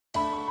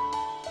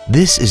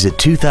This is a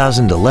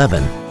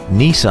 2011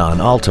 Nissan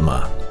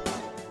Altima.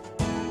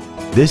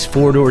 This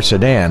four-door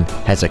sedan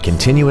has a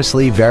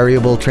continuously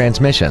variable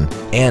transmission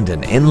and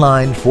an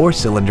inline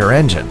four-cylinder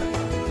engine.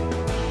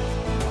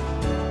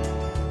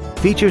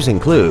 Features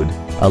include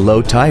a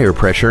low tire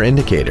pressure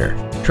indicator,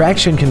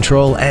 traction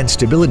control and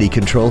stability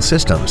control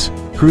systems,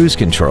 cruise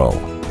control,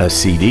 a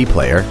CD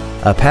player,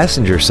 a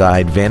passenger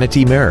side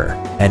vanity mirror,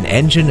 an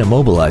engine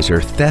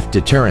immobilizer theft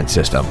deterrent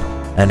system,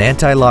 an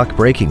anti-lock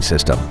braking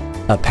system,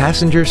 a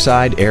passenger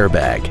side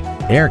airbag,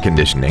 air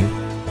conditioning,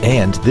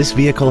 and this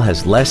vehicle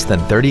has less than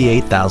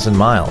 38,000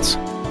 miles.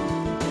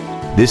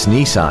 This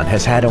Nissan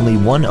has had only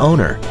one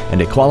owner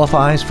and it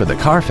qualifies for the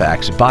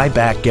Carfax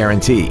buyback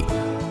guarantee.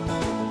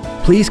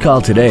 Please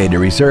call today to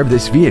reserve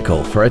this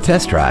vehicle for a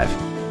test drive.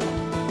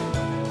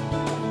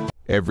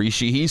 Every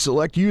Sheehy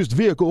Select used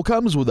vehicle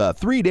comes with a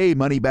 3-day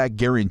money-back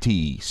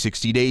guarantee,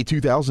 60-day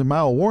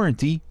 2,000-mile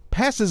warranty,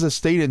 passes a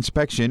state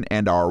inspection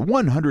and our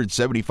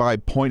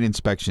 175-point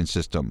inspection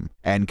system,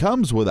 and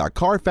comes with a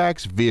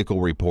Carfax vehicle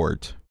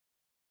report.